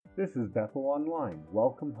This is Bethel Online.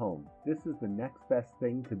 Welcome home. This is the next best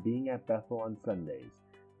thing to being at Bethel on Sundays.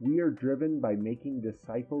 We are driven by making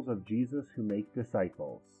disciples of Jesus who make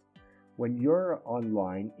disciples. When you're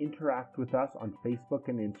online, interact with us on Facebook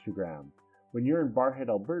and Instagram. When you're in Barhead,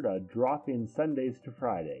 Alberta, drop in Sundays to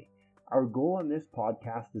Friday. Our goal on this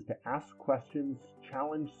podcast is to ask questions,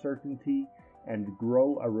 challenge certainty, and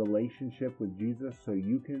grow a relationship with Jesus so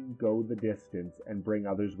you can go the distance and bring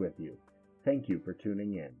others with you. Thank you for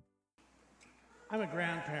tuning in. I'm a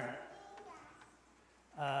grandparent.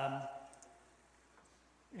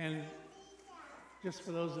 And just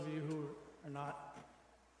for those of you who are not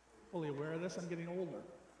fully aware of this, I'm getting older.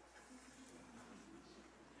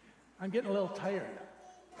 I'm getting a little tired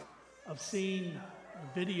of seeing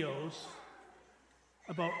videos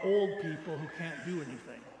about old people who can't do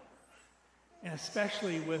anything. And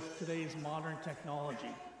especially with today's modern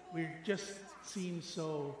technology. We just seem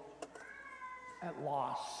so at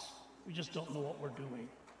loss. We just don't know what we're doing.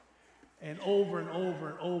 And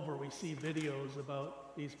over, we see videos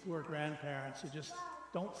about these poor grandparents who just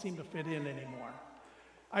don't seem to fit in anymore.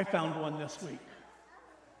 I found one this week.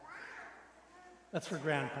 That's for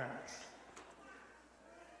grandparents.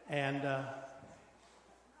 And the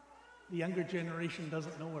younger generation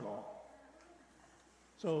doesn't know it all.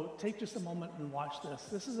 So take just a moment and watch this.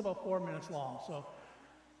 This is about 4 minutes long, so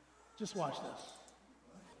just watch this.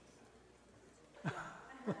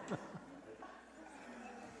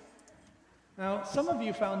 Now, some of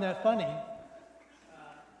you found that funny.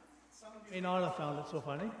 Some of you may not have found it so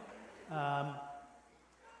funny.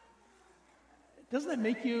 Doesn't it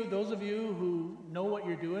make you, those of you who know what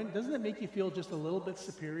you're doing, doesn't it make you feel just a little bit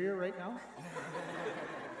superior right now?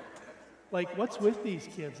 Like, what's with these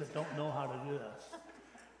kids that don't know how to do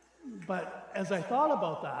this? But as I thought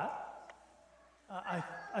about that,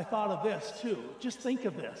 I thought of this too. Just think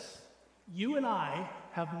of this. You and I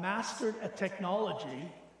have mastered a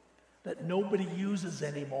technology that nobody uses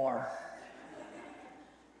anymore.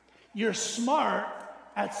 You're smart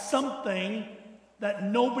at something that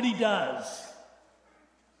nobody does.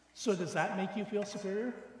 So does that make you feel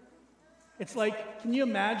superior? It's like, can you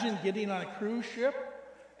imagine getting on a cruise ship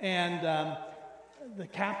and the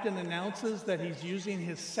captain announces that he's using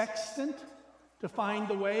his sextant to find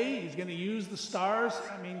the way. He's going to use the stars.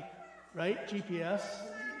 I mean, right? GPS.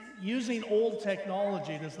 Using old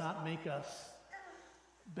technology does not make us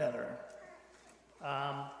better.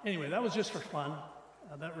 Anyway, that was just for fun.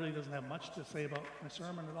 That really doesn't have much to say about my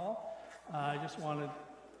sermon at all. I just wanted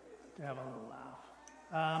to have a little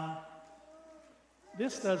laugh.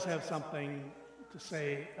 This does have something to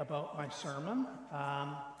say about my sermon.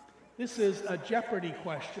 This is a Jeopardy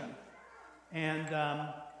question. And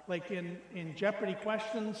like in Jeopardy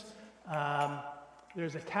questions,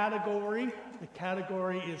 there's a category. The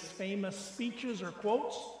category is famous speeches or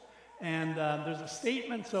quotes. And there's a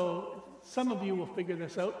statement, so some of you will figure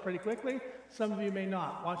this out pretty quickly. Some of you may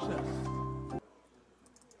not. Watch this.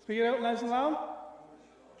 Speak it out nice and loud.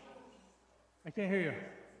 I can't hear you.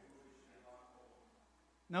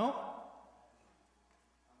 No?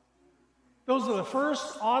 Those are the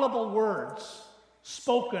first audible words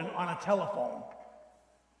spoken on a telephone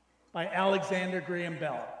by Alexander Graham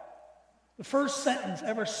Bell. The first sentence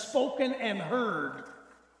ever spoken and heard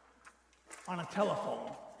on a telephone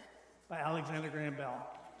by Alexander Graham Bell.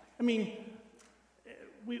 I mean,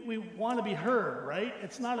 we want to be heard, right?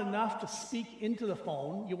 It's not enough to speak into the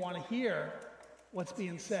phone. You want to hear what's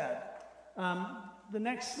being said. The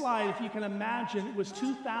next slide, if you can imagine, it was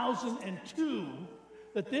 2002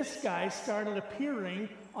 that this guy started appearing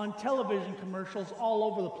on television commercials all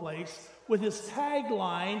over the place with his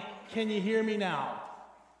tagline, "Can you hear me now?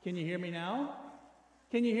 Can you hear me now?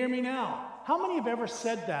 Can you hear me now?" How many have ever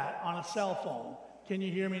said that on a cell phone? Can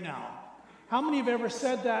you hear me now? How many have ever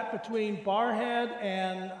said that between Barhead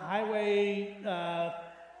and Highway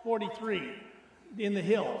 43 in the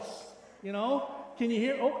hills? You know? Can you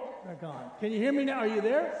hear? Oh, they're gone. Can you hear me now? Are you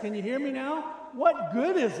there? Can you hear me now? What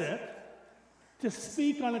good is it to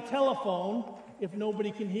speak on a telephone if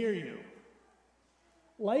nobody can hear you?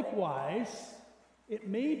 Likewise, it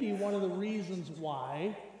may be one of the reasons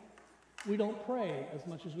why we don't pray as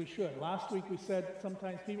much as we should. Last week we said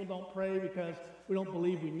sometimes people don't pray because we don't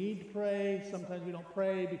believe we need to pray. Sometimes we don't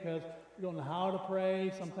pray because we don't know how to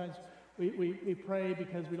pray. Sometimes we pray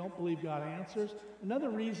because we don't believe God answers. Another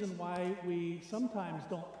reason why we sometimes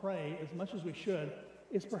don't pray as much as we should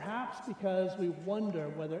is perhaps because we wonder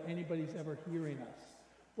whether anybody's ever hearing us,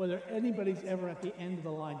 whether anybody's ever at the end of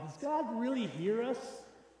the line. Does God really hear us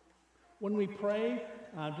when we pray?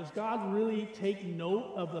 Does God really take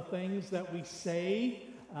note of the things that we say?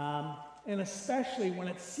 and especially when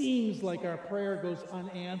it seems like our prayer goes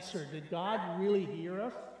unanswered. Did God really hear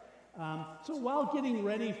us? So while getting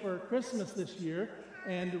ready for Christmas this year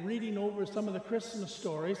and reading over some of the Christmas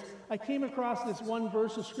stories, I came across this one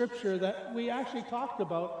verse of Scripture that we actually talked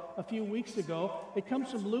about a few weeks ago. It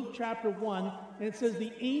comes from Luke chapter 1, and it says,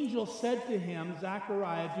 "The angel said to him,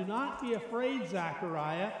 Zechariah, do not be afraid,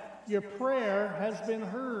 Zechariah. Your prayer has been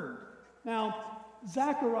heard." Now,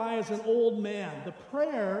 Zechariah is an old man. The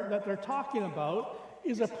prayer that they're talking about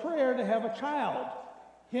is a prayer to have a child.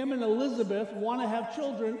 Him and Elizabeth want to have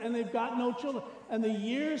children, and they've got no children. And the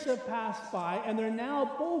years have passed by, and they're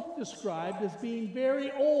now both described as being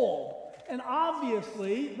very old. And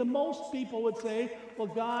obviously, the most people would say, well,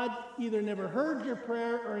 God either never heard your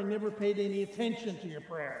prayer or he never paid any attention to your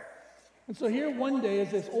prayer. And so here one day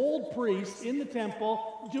is this old priest in the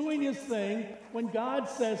temple doing his thing when God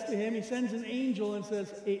says to him, he sends an angel and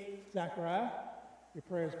says, "Hey, Zechariah, your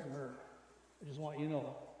prayer's been heard. I just want you to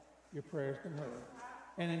know your prayer's been heard.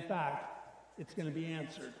 And in fact, it's going to be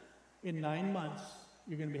answered. In 9 months,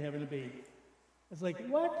 you're going to be having a baby." It's like,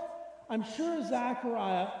 what? I'm sure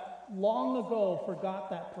Zechariah long ago forgot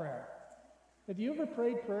that prayer. Have you ever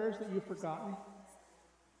prayed prayers that you've forgotten?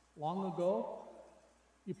 Long ago?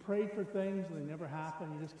 You prayed for things and they never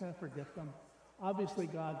happened. You just kind of forget them. Obviously,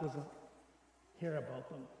 God doesn't care about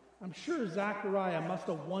them. I'm sure Zechariah must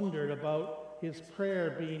have wondered about his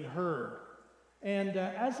prayer being heard. And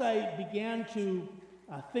as I began to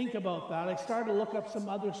think about that, I started to look up some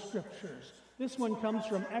other scriptures. This one comes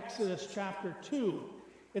from Exodus chapter 2.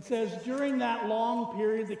 It says, "During that long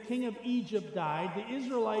period, the king of Egypt died. The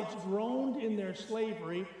Israelites groaned in their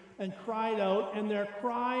slavery and cried out, and their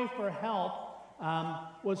cry for help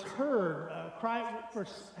was heard." Cry for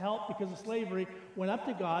help because of slavery went up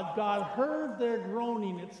to God. God heard their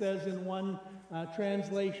groaning, it says in one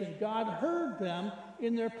translation. God heard them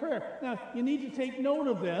in their prayer. Now, you need to take note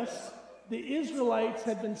of this. The Israelites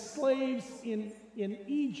had been slaves in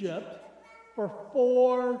Egypt for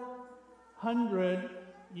 400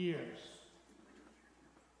 years.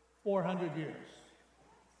 400 years.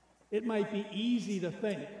 It might be easy to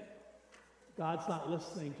think God's not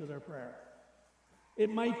listening to their prayer. It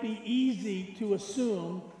might be easy to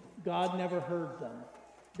assume God never heard them.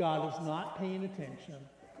 God is not paying attention.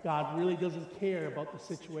 God really doesn't care about the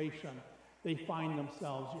situation they find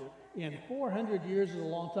themselves in. 400 years is a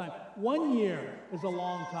long time. 1 year is a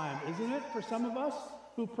long time, isn't it, for some of us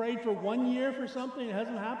who prayed for 1 year for something that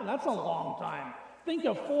hasn't happened? That's a long time. Think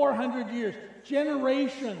of 400 years,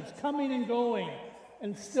 generations coming and going,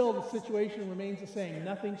 and still the situation remains the same.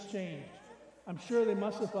 Nothing's changed. I'm sure they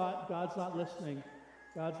must have thought, God's not listening.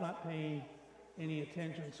 God's not paying any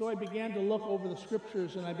attention. So I began to look over the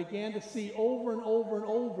scriptures, and I began to see over and over and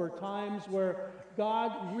over times where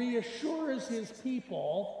God reassures his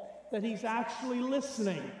people that he's actually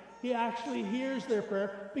listening. He actually hears their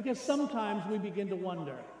prayer, because sometimes we begin to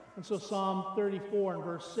wonder. And so Psalm 34 and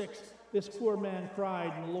verse 6, "This poor man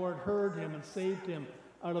cried, and the Lord heard him and saved him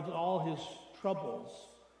out of all his troubles."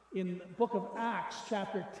 In the book of Acts,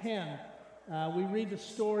 chapter 10, we read the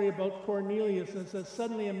story about Cornelius, and it says,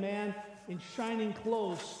 "Suddenly a man in shining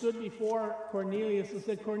clothes stood before Cornelius and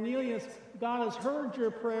said, 'Cornelius, God has heard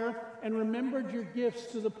your prayer and remembered your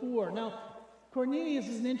gifts to the poor.'" Now, Cornelius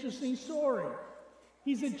is an interesting story.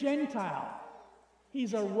 He's a Gentile.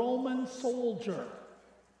 He's a Roman soldier.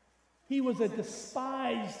 He was a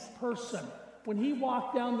despised person. When he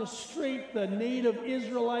walked down the street, the native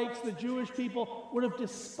Israelites, the Jewish people, would have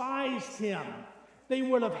despised him. They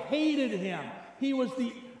would have hated him. He was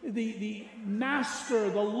the master,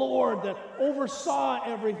 the Lord that oversaw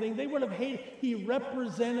everything. They would have hated. He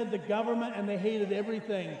represented the government, and they hated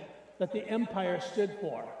everything that the empire stood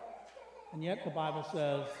for. And yet the Bible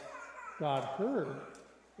says God heard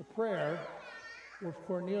the prayer of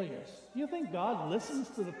Cornelius. Do you think God listens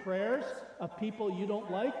to the prayers of people you don't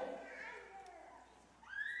like?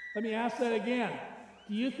 Let me ask that again.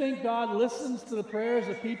 Do you think God listens to the prayers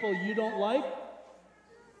of people you don't like?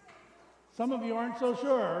 Some of you aren't so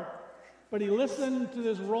sure, but he listened to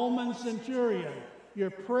this Roman centurion. Your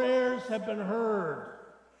prayers have been heard.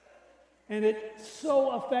 And it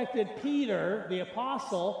so affected Peter, the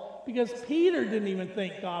apostle, because Peter didn't even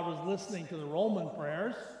think God was listening to the Roman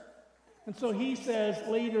prayers. And so he says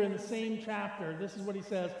later in the same chapter, this is what he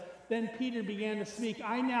says, "Then Peter began to speak.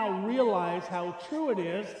 I now realize how true it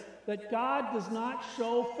is that God does not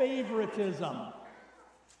show favoritism."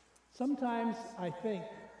 Sometimes I think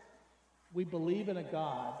we believe in a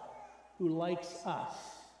God who likes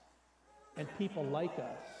us and people like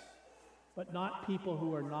us, but not people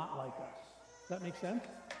who are not like us. Does that make sense?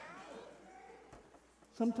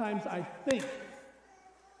 Sometimes I think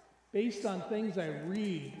based on things I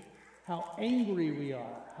read, how angry we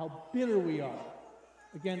are, how bitter we are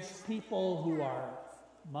against people who are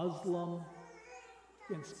Muslim,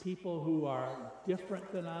 against people who are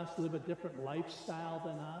different than us, live a different lifestyle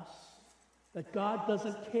than us, that God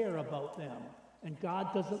doesn't care about them, and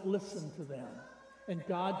God doesn't listen to them, and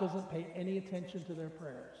God doesn't pay any attention to their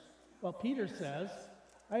prayers. Well, Peter says,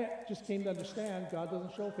 I just came to understand God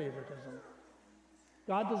doesn't show favoritism.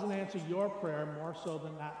 God doesn't answer your prayer more so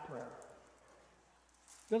than that prayer.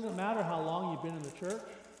 It doesn't matter how long you've been in the church.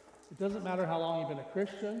 It doesn't matter how long you've been a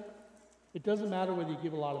Christian. It doesn't matter whether you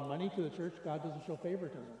give a lot of money to the church. God doesn't show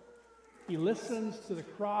favoritism. He listens to the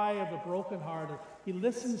cry of the brokenhearted. He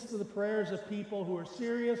listens to the prayers of people who are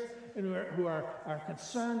serious and who are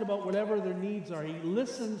concerned about whatever their needs are. He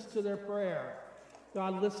listens to their prayer.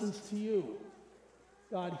 God listens to you.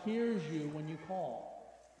 God hears you when you call.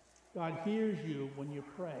 God hears you when you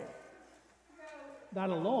pray. That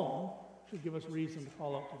alone should give us reason to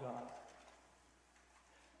call out to God.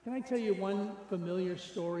 Can I tell you one familiar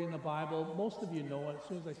story in the Bible? Most of you know it. As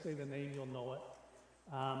soon as I say the name, you'll know it.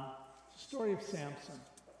 It's the story of Samson.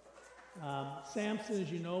 Samson,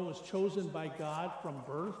 as you know, was chosen by God from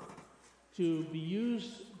birth to be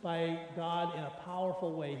used by God in a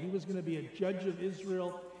powerful way. He was going to be a judge of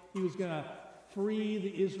Israel. He was going to free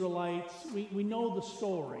the Israelites. We know the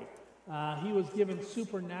story. He was given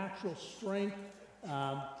supernatural strength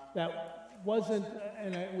that wasn't,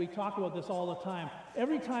 and we talk about this all the time.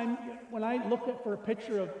 Every time, when I look for a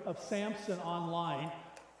picture of Samson online,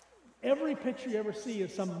 every picture you ever see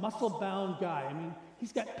is some muscle-bound guy. I mean,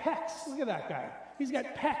 he's got pecs. Look at that guy. He's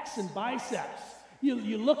got pecs and biceps.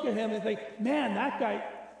 You look at him and think, man, that guy,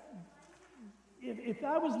 if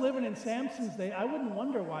I was living in Samson's day, I wouldn't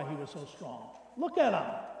wonder why he was so strong. Look at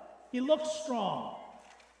him. He looks strong.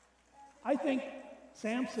 I think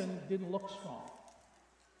Samson didn't look strong.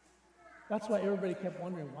 That's why everybody kept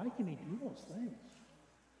wondering, why can he do those things?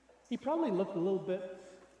 He probably looked a little bit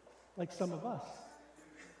like some of us.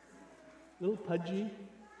 A little pudgy,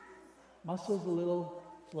 muscles a little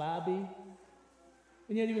flabby,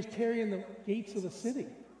 and yet he was carrying the gates of the city.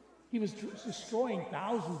 He was destroying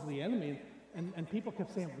thousands of the enemy, and people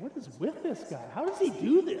kept saying, what is with this guy? How does he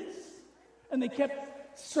do this? And they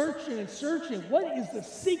kept searching and searching. What is the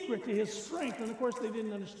secret to his strength? And of course, they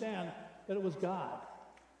didn't understand that it was God.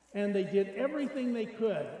 And they did everything they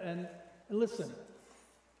could. And listen,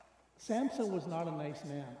 Samson was not a nice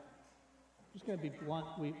man. I'm just going to be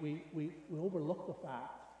blunt. We overlook the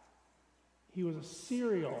fact. He was a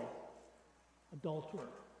serial adulterer.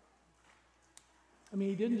 I mean,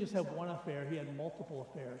 he didn't just have one affair. He had multiple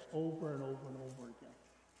affairs over and over and over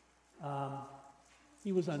again.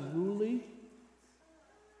 He was unruly.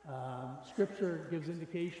 Scripture gives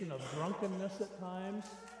indication of drunkenness at times.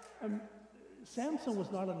 Samson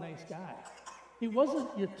was not a nice guy. He wasn't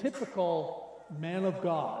your typical man of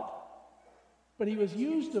God, but he was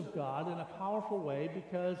used of God in a powerful way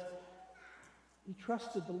because he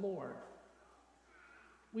trusted the Lord.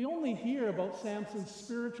 We only hear about Samson's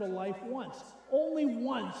spiritual life once. Only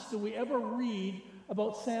once do we ever read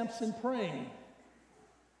about Samson praying,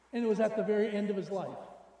 and it was at the very end of his life.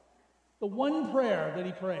 The one prayer that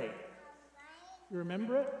he prayed. You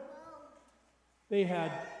remember it? They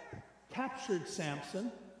had captured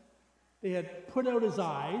Samson, they had put out his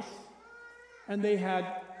eyes, and they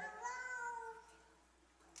had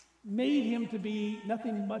made him to be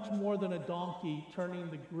nothing much more than a donkey turning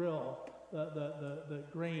the grill, the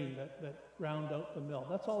grain that ground out the mill.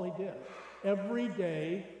 That's all he did. Every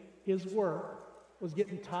day, his work was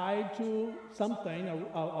getting tied to something,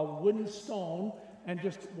 a wooden stone, and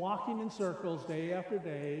just walking in circles day after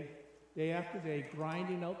day,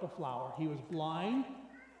 grinding out the flour. He was blind.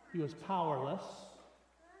 He was powerless.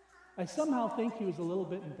 I somehow think he was a little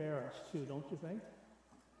bit embarrassed too, don't you think?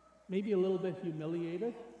 Maybe a little bit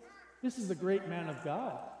humiliated. This is the great man of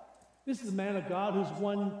God. This is a man of God who's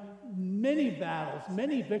won many battles,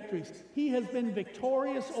 many victories. He has been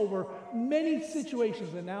victorious over many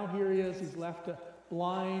situations, and now here he is. He's left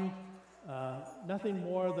blind, nothing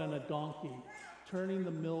more than a donkey, turning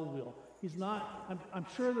the mill wheel. He's not, I'm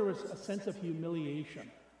sure there was a sense of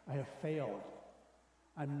humiliation. I have failed.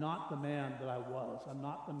 I'm not the man that I was. I'm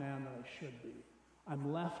not the man that I should be.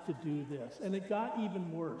 I'm left to do this. And it got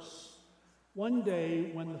even worse. One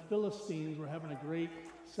day, when the Philistines were having a great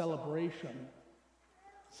celebration,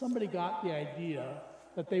 somebody got the idea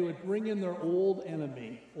that they would bring in their old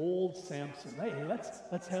enemy, old Samson. Hey,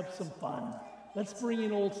 let's have some fun. Let's bring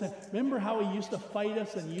in old Samson. Remember how he used to fight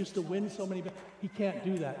us and he used to win so many? He can't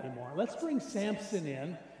do that anymore. Let's bring Samson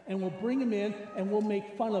in, and we'll bring him in and we'll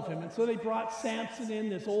make fun of him. And so they brought Samson in,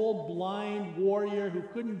 this old blind warrior who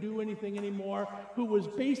couldn't do anything anymore, who was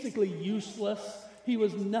basically useless. He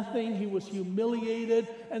was nothing. He was humiliated.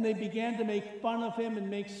 And they began to make fun of him and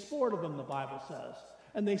make sport of him, the Bible says.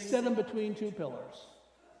 And they set him between two pillars.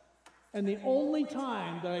 And the only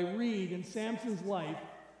time that I read in Samson's life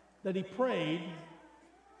that he prayed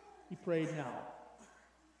now.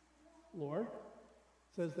 Lord,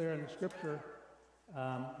 it says there in the scripture,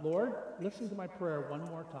 Lord, listen to my prayer one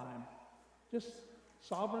more time. Just,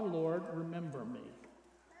 sovereign Lord, remember me.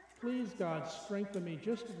 Please, God, strengthen me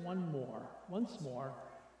just once more,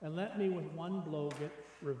 and let me with one blow get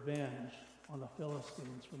revenge on the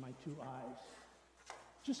Philistines for my two eyes.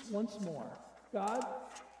 Just once more. God,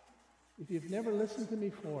 if you've never listened to me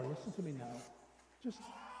before, listen to me now. Just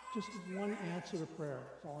one answer to prayer.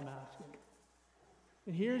 That's all I'm asking.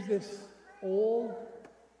 And here's this old,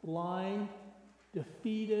 blind,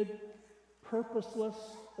 defeated, purposeless,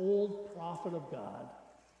 old prophet of God,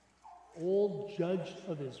 old judge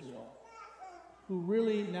of Israel, who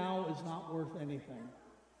really now is not worth anything.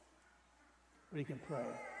 But he can pray.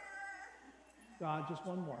 God, just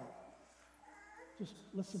one more. Just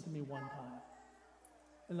listen to me one time.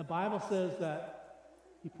 And the Bible says that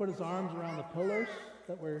he put his arms around the pillars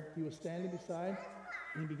that where he was standing beside,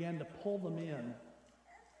 and he began to pull them in.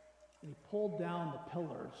 And he pulled down the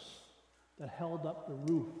pillars that held up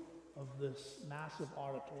the roof of this massive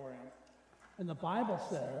auditorium. And the Bible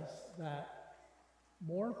says that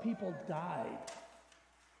more people died.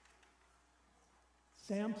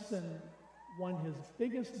 Samson won his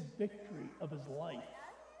biggest victory of his life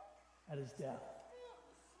at his death.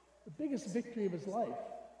 The biggest victory of his life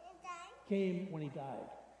came when he died.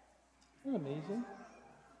 Isn't that amazing?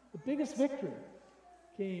 The biggest victory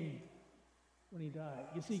came when he died.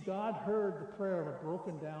 You see, God heard the prayer of a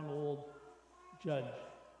broken down old judge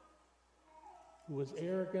who was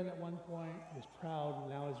arrogant at one point, was proud, and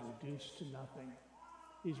now is reduced to nothing.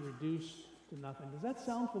 He's reduced to nothing. Does that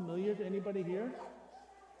sound familiar to anybody here?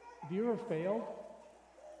 Have you ever failed?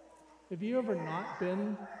 Have you ever not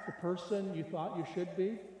been the person you thought you should be?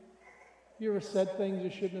 Have you ever said things you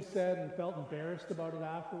shouldn't have said and felt embarrassed about it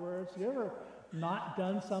afterwards? Have you ever not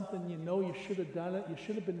done something you know you should have done it? You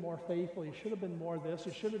should have been more faithful. You should have been more this.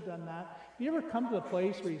 You should have done that. Have you ever come to the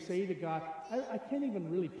place where you say to God, I can't even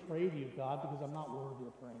really pray to you, God, because I'm not worthy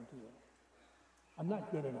of praying to you. I'm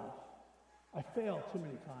not good enough. I failed too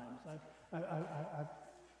many times.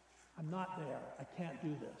 I'm not there. I can't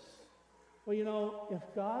do this. Well, you know, if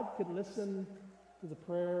God could listen to the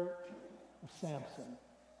prayer of Samson,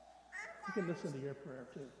 he can listen to your prayer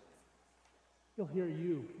too. He'll hear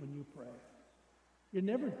you when you pray. You're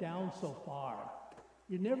never down so far.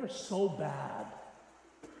 You're never so bad.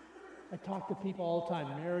 I talk to people all the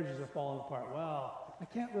time. Marriages are falling apart. Well, I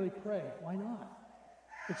can't really pray. Why not?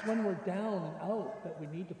 It's when we're down and out that we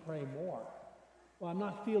need to pray more. Well, I'm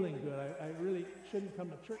not feeling good. I really shouldn't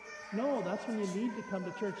come to church. No, that's when you need to come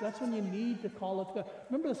to church. That's when you need to call it God.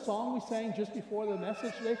 Remember the song we sang just before the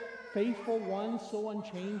message today? Faithful one, so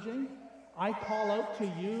unchanging. I call out to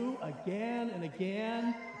you again and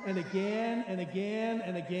again and again and again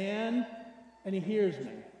and again, and he hears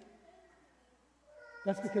me.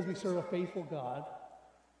 That's because we serve a faithful God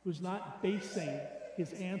who's not basing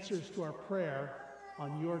his answers to our prayer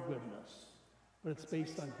on your goodness, but it's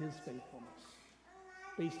based on his faithfulness.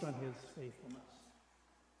 Based on his faithfulness.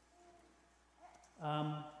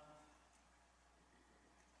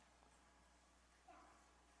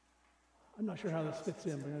 I'm not sure how this fits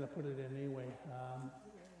in, but I'm going to put it in anyway.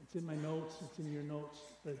 It's in my notes, it's in your notes,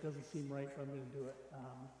 but it doesn't seem right, but I'm going to do it.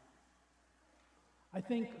 I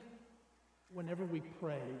think whenever we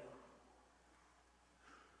pray,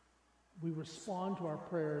 we respond to our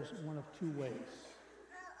prayers one of two ways.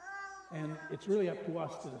 And it's really up to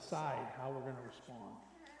us to decide how we're going to respond.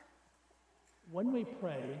 When we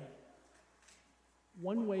pray,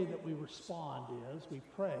 one way that we respond is we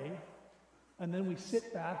pray, and then we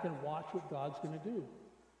sit back and watch what God's going to do.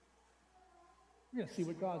 We're going to see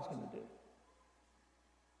what God's going to do.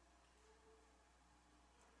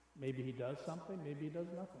 Maybe he does something, maybe he does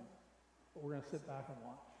nothing. But we're going to sit back and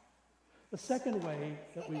watch. The second way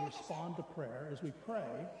that we respond to prayer is we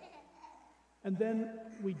pray, and then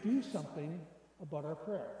we do something about our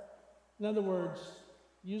prayer. In other words,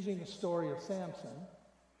 using the story of Samson,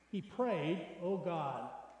 he prayed, oh God,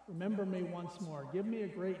 remember me once more. Give me a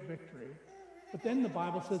great victory. But then the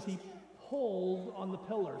Bible says he pulled on the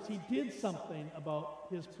pillars. He did something about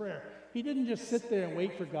his prayer. He didn't just sit there and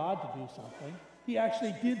wait for God to do something. He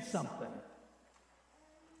actually did something.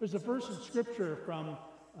 There's a verse in Scripture from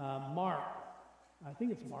Mark. I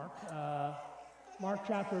think it's Mark. Mark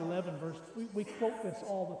chapter 11, we quote this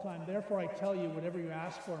all the time. Therefore I tell you, whatever you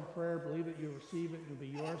ask for in prayer, believe that you'll receive it and it'll be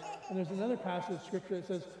yours. And there's another passage of scripture that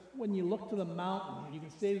says, when you look to the mountain, you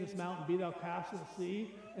can say to this mountain, be thou cast into the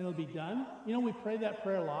sea, and it'll be done. You know, we pray that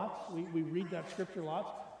prayer lots. We read that scripture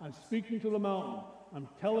lots. I'm speaking to the mountain. I'm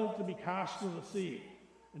telling it to be cast into the sea.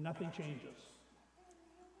 And nothing changes.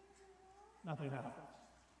 Nothing happens.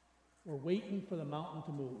 We're waiting for the mountain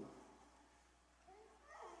to move.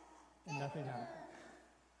 And nothing happens.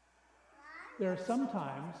 There are some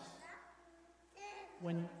times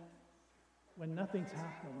when nothing's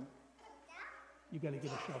happening, you got to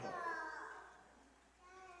get a shovel.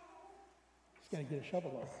 Just got to get a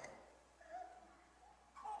shovel out.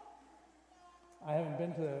 I haven't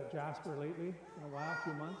been to Jasper lately in a while, a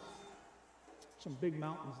few months. Some big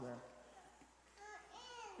mountains there.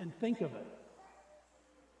 And think of it.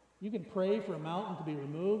 You can pray for a mountain to be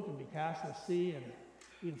removed and be cast in the sea, and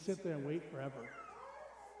you can sit there and wait forever.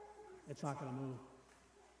 It's not going to move.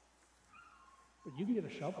 But you can get a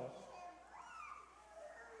shovel,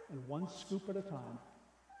 and one scoop at a time.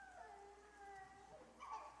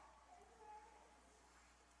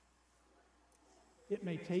 It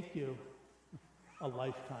may take you a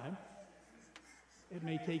lifetime. It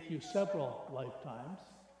may take you several lifetimes.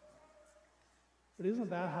 But isn't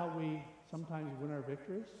that how we sometimes win our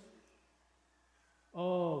victories?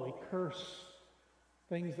 Oh, we curse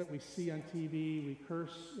things that we see on TV. We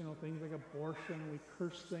curse, things like abortion. We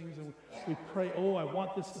curse things and we pray, oh, I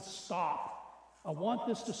want this to stop. I want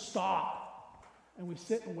this to stop. And we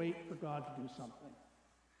sit and wait for God to do something.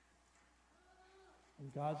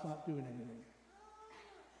 And God's not doing anything.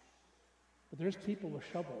 But there's people with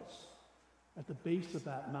shovels at the base of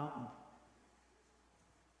that mountain.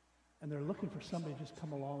 And they're looking for somebody to just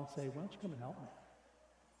come along and say, why don't you come and help me?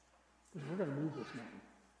 Because we're going to move this mountain.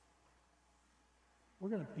 We're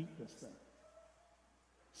going to beat this thing.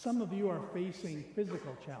 Some of you are facing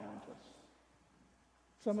physical challenges.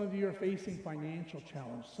 Some of you are facing financial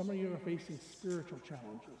challenges. Some of you are facing spiritual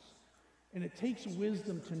challenges. And it takes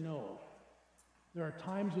wisdom to know. There are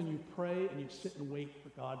times when you pray and you sit and wait for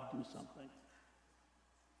God to do something.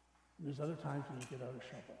 And there's other times when you get out a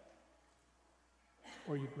shovel.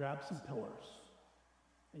 Or you grab some pillars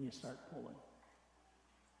and you start pulling.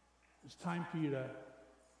 There's time for you to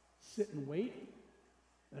sit and wait.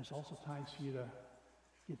 And there's also times for you to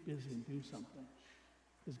get busy and do something.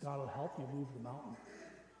 Because God will help you move the mountain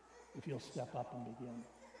if you'll step up and begin.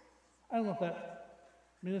 I don't know if that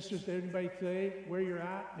ministers to anybody today, where you're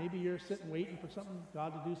at. Maybe you're sitting waiting for something,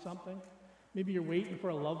 God to do something. Maybe you're waiting for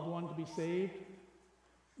a loved one to be saved.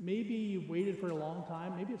 Maybe you've waited for a long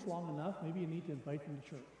time. Maybe it's long enough. Maybe you need to invite them to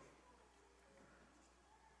church.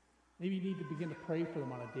 Maybe you need to begin to pray for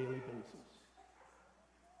them on a daily basis.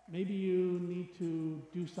 Maybe you need to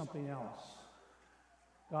do something else.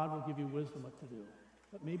 God will give you wisdom what to do.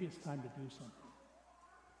 But maybe it's time to do something.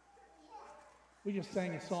 We just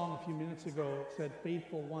sang a song a few minutes ago. It said,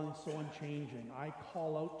 faithful one, so unchanging. I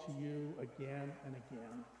call out to you again and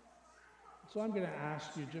again. So I'm going to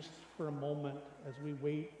ask you just for a moment as we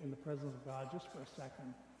wait in the presence of God, just for a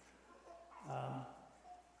second.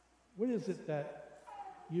 What is it that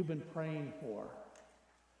you've been praying for?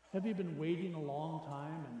 Have you been waiting a long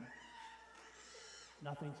time and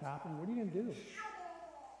nothing's happening? What are you going to do?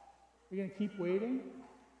 Are you going to keep waiting?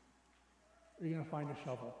 Or are you going to find a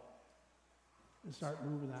shovel and start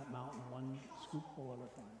moving that mountain one scoopful at a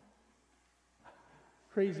time?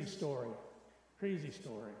 Crazy story. Crazy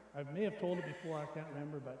story. I may have told it before, I can't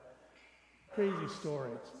remember, but crazy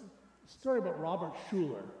story. It's a story about Robert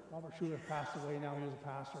Schuller. Robert Schuller passed away now. He was a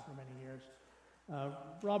pastor for many years.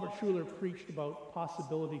 Robert Schuller preached about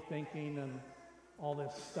possibility thinking and all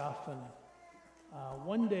this stuff. And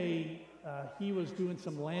one day he was doing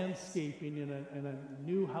some landscaping in a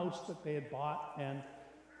new house that they had bought, and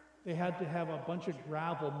they had to have a bunch of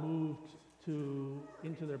gravel moved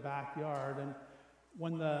into their backyard. And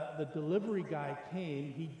when the delivery guy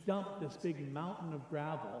came, he dumped this big mountain of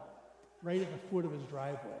gravel right at the foot of his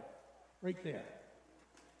driveway, right there.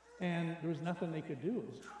 And there was nothing they could do. It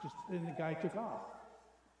was just, and the guy took off.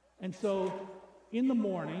 And so in the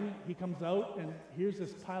morning, he comes out and here's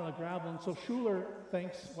this pile of gravel. And so Schuller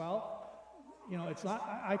thinks, well, it's not,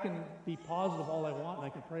 I can be positive all I want and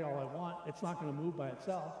I can pray all I want. It's not going to move by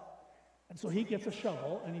itself. And so he gets a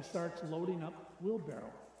shovel and he starts loading up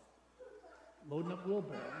wheelbarrow.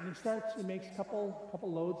 And he makes a couple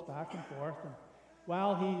loads back and forth. And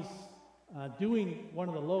while he's doing one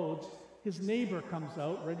of the loads, his neighbor comes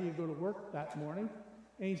out, ready to go to work that morning.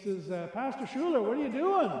 And he says, Pastor Schuller, what are you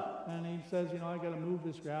doing? And he says, I got to move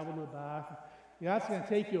this gravel to the back. Yeah, that's going to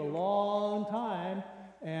take you a long time.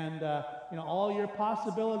 and all your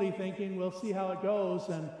possibility thinking, we'll see how it goes.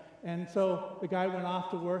 And so the guy went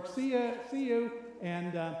off to work. See you.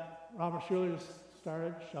 And Robert Schuller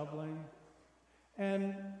started shoveling.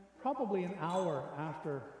 And probably an hour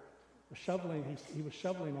after the shoveling, he was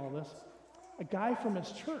shoveling all this, a guy from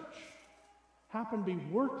his church happened to be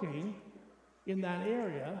working in that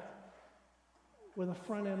area with a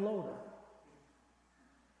front-end loader.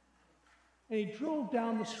 And he drove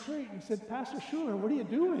down the street and said, Pastor Schuller, what are you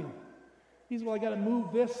doing? He said, well, I got to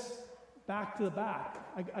move this back to the back.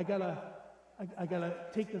 I gotta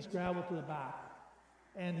take this gravel to the back.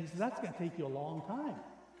 And he says, that's going to take you a long time.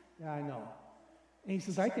 Yeah, I know. And he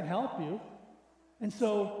says, I can help you. And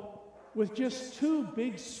so with just 2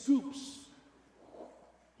 big scoops,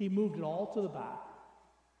 he moved it all to the back.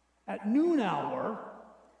 At noon hour,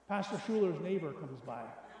 Pastor Schuller's neighbor comes by.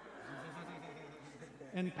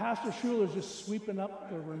 And Pastor Schuller's just sweeping up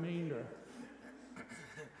the remainder.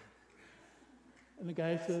 And the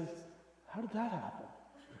guy says, how did that happen?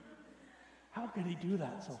 How could he do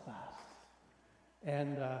that so fast?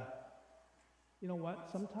 And you know what?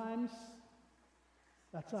 Sometimes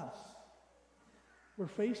that's us. We're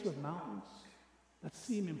faced with mountains that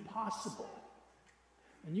seem impossible.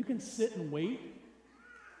 And you can sit and wait,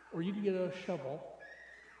 or you can get a shovel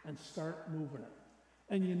and start moving it.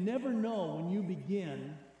 And you never know when you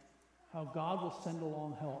begin how God will send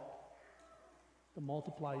along help to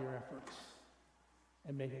multiply your efforts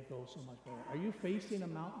and make it go so much better. Are you facing a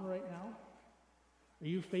mountain right now? Are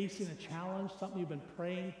you facing a challenge, something you've been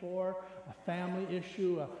praying for, a family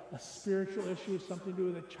issue, a spiritual issue, something to do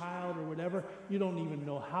with a child or whatever? You don't even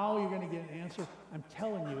know how you're going to get an answer. I'm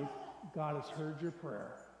telling you, God has heard your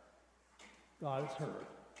prayer. God has heard.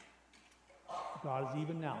 God is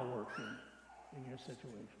even now working in your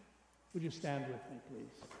situation. Would you stand with me,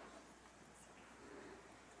 please?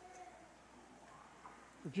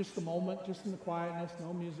 For just a moment, just in the quietness,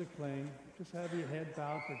 no music playing, just have your head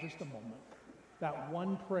bowed for just a moment. That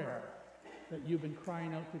one prayer that you've been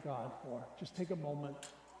crying out to God for, just take a moment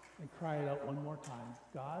and cry it out one more time.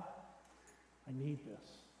 God, I need this.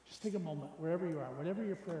 Just take a moment, wherever you are, whatever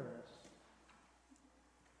your prayer is.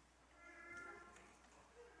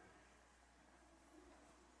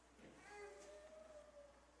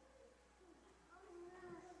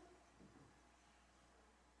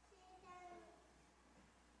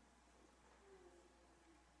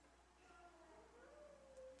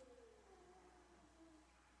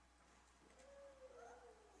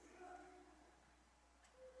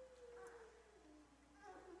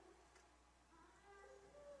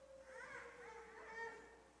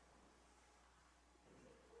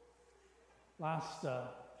 Last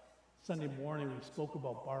Sunday morning, we spoke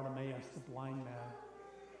about Bartimaeus, the blind man,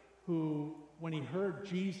 who, when he heard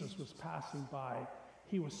Jesus was passing by,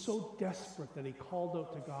 he was so desperate that he called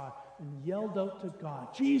out to God and yelled out to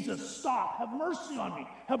God, Jesus, stop, have mercy on me,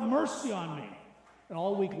 have mercy on me. And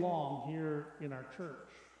all week long here in our church,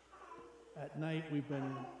 at night, we've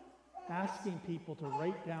been asking people to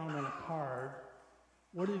write down on a card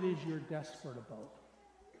what it is you're desperate about.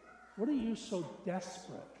 What are you so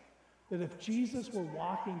desperate that if Jesus were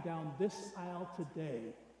walking down this aisle today,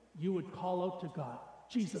 you would call out to God,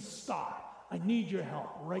 Jesus, stop. I need your help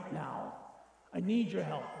right now. I need your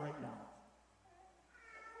help right now.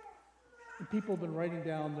 And people have been writing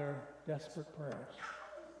down their desperate prayers.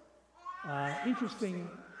 Interesting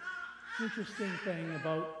thing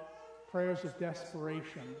about prayers of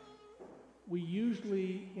desperation. We're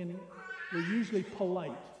usually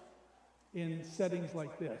polite in settings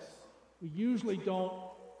like this. We usually don't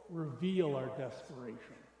reveal our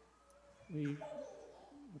desperation. We're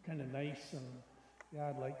kind of nice and, yeah,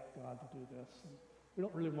 I'd like God to do this. And we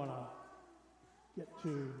don't really want to get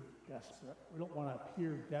too desperate. We don't want to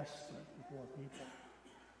appear desperate before people.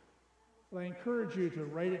 But I encourage you to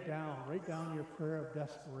write it down. Write down your prayer of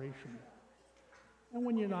desperation. And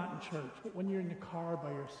when you're not in church, but when you're in the car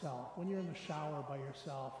by yourself, when you're in the shower by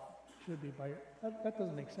yourself, should be by that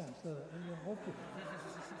doesn't make sense, does it? Hopefully.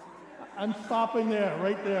 I'm stopping there,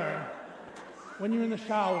 right there. When you're in the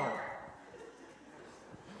shower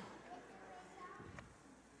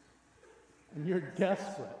and you're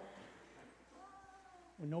desperate,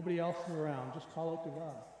 when nobody else is around, just call out to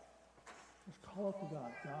God. Just call out to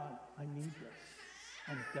God. God, I need this.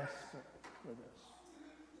 I'm desperate for this.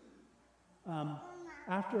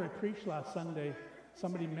 After I preached last Sunday,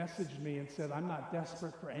 somebody messaged me and said, I'm not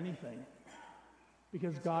desperate for anything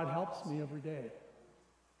because God helps me every day.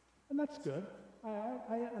 And that's good.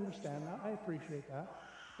 I understand that. I appreciate that.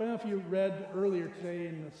 But I don't know if you read earlier today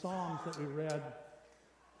in the Psalms that we read,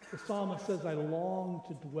 the psalmist says, I long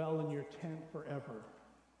to dwell in your tent forever.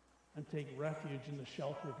 and take refuge in the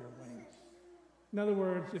shelter of your wings. In other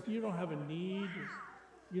words, if you don't have a need,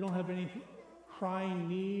 you don't have any crying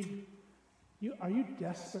need, are you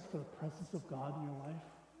desperate for the presence of God in your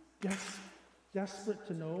life? Desperate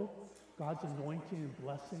to know God's anointing and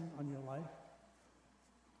blessing on your life?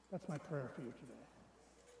 That's my prayer for you today.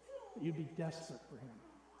 That you'd be desperate for him.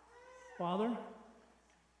 Father,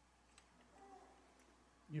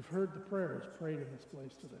 you've heard the prayers prayed in this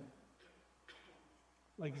place today.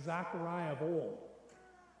 Like Zechariah of old,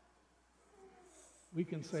 we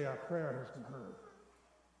can say our prayer has been heard.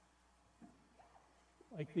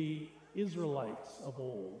 Like the Israelites of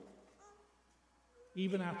old,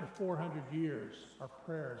 even after 400 years, our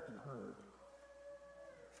prayer has been heard.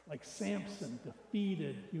 Like Samson,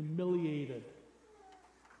 defeated, humiliated,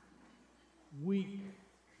 weak,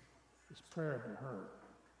 his prayer has been heard.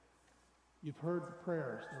 You've heard the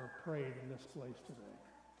prayers that are prayed in this place today.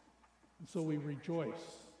 And so we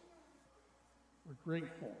rejoice. We're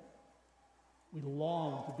grateful. We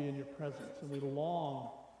long to be in your presence, and we long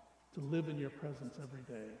to live in your presence every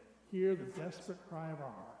day. Hear the desperate cry of our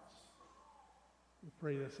hearts. We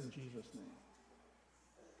pray this in Jesus' name.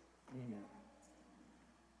 Amen.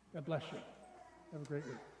 God bless you. Have a great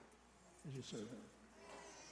week as you serve him.